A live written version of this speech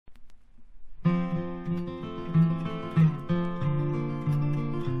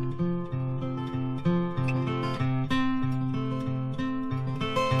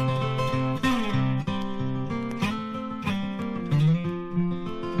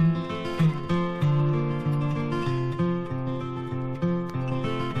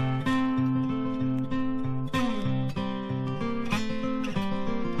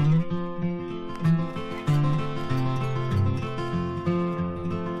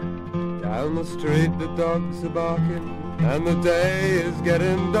Down the street the dogs are barking, and the day is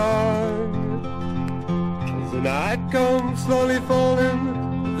getting dark. As the night comes slowly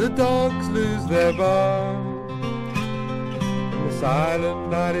falling, the dogs lose their bark. The silent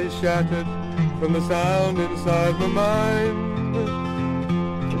night is shattered from the sound inside my mind.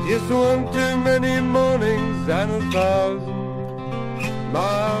 Just one too many mornings and 1,000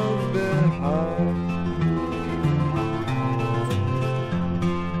 miles behind.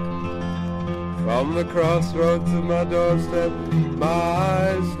 From the crossroads of my doorstep, my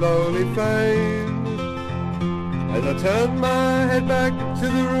eyes slowly fade as I turn my head back to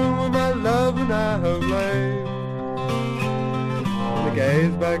the room where my love and I have lain. And I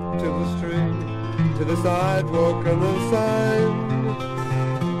gaze back to the street, to the sidewalk and the sign.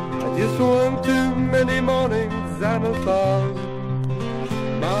 I just want too many mornings and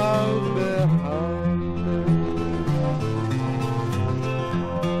 1,000 miles behind.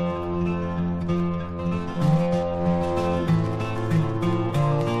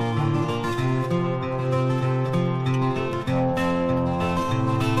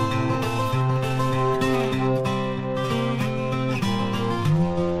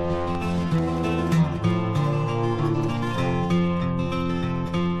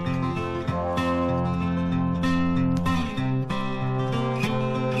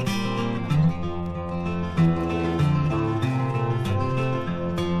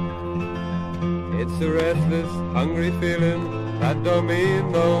 It's a restless, hungry feeling that don't mean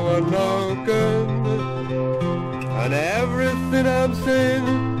no one no good. And everything I'm saying,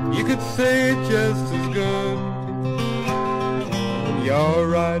 you could say it just as good. And you're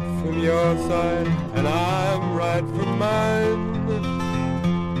right from your side, and I'm right from mine.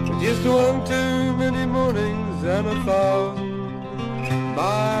 But just one too many mornings and 1,000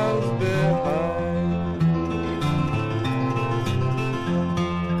 miles behind.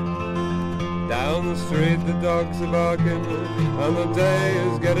 Down the street the dogs are barking, and the day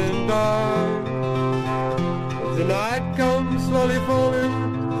is getting dark. As the night comes slowly falling,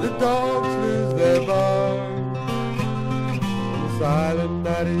 the dogs lose their bark. And the silent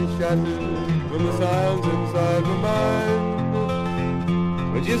night is shattered from the sounds inside my mind.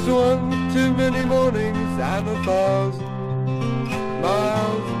 But just one too many mornings and 1,000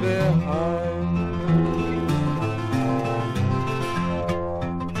 miles behind.